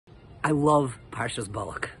I love Parshas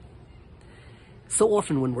Balak. So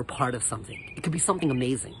often when we're part of something, it could be something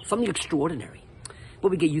amazing, something extraordinary, but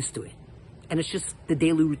we get used to it. And it's just the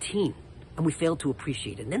daily routine, and we fail to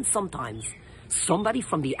appreciate it. And then sometimes somebody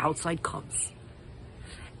from the outside comes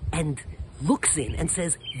and looks in and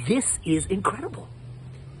says, this is incredible.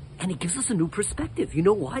 And it gives us a new perspective. You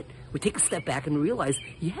know what? We take a step back and realize,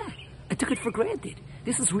 yeah, I took it for granted.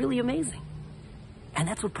 This is really amazing. And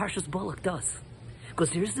that's what Parshas Balak does.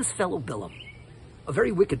 Because there's this fellow Billim, a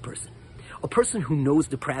very wicked person, a person who knows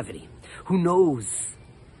depravity, who knows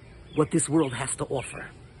what this world has to offer.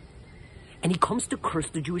 And he comes to curse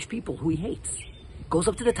the Jewish people who he hates. Goes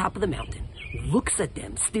up to the top of the mountain, looks at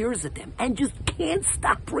them, stares at them, and just can't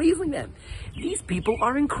stop praising them. These people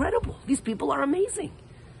are incredible. These people are amazing.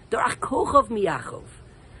 They're Achochav Miyachov.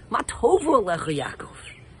 Matovu Alecha Yaakov.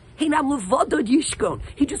 Heinam Levadod Yishkon.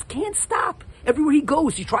 He just can't stop. Everywhere he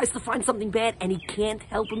goes, he tries to find something bad, and he can't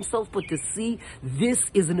help himself but to see this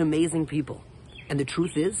is an amazing people. And the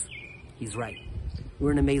truth is, he's right.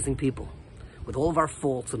 We're an amazing people. With all of our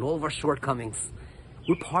faults and all of our shortcomings,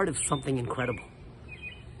 we're part of something incredible.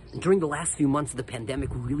 And during the last few months of the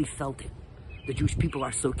pandemic, we really felt it. The Jewish people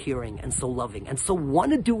are so caring and so loving and so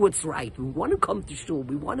want to do what's right. We want to come to shul.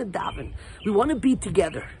 We want to daven. We want to be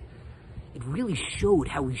together. It really showed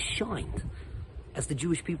how we shined as the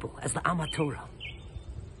Jewish people, as the Am HaTorah.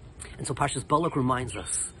 And so Parshas Balak reminds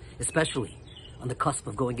us, especially on the cusp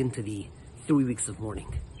of going into the 3 weeks of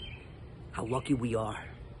mourning, how lucky we are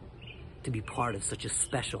to be part of such a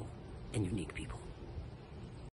special and unique people.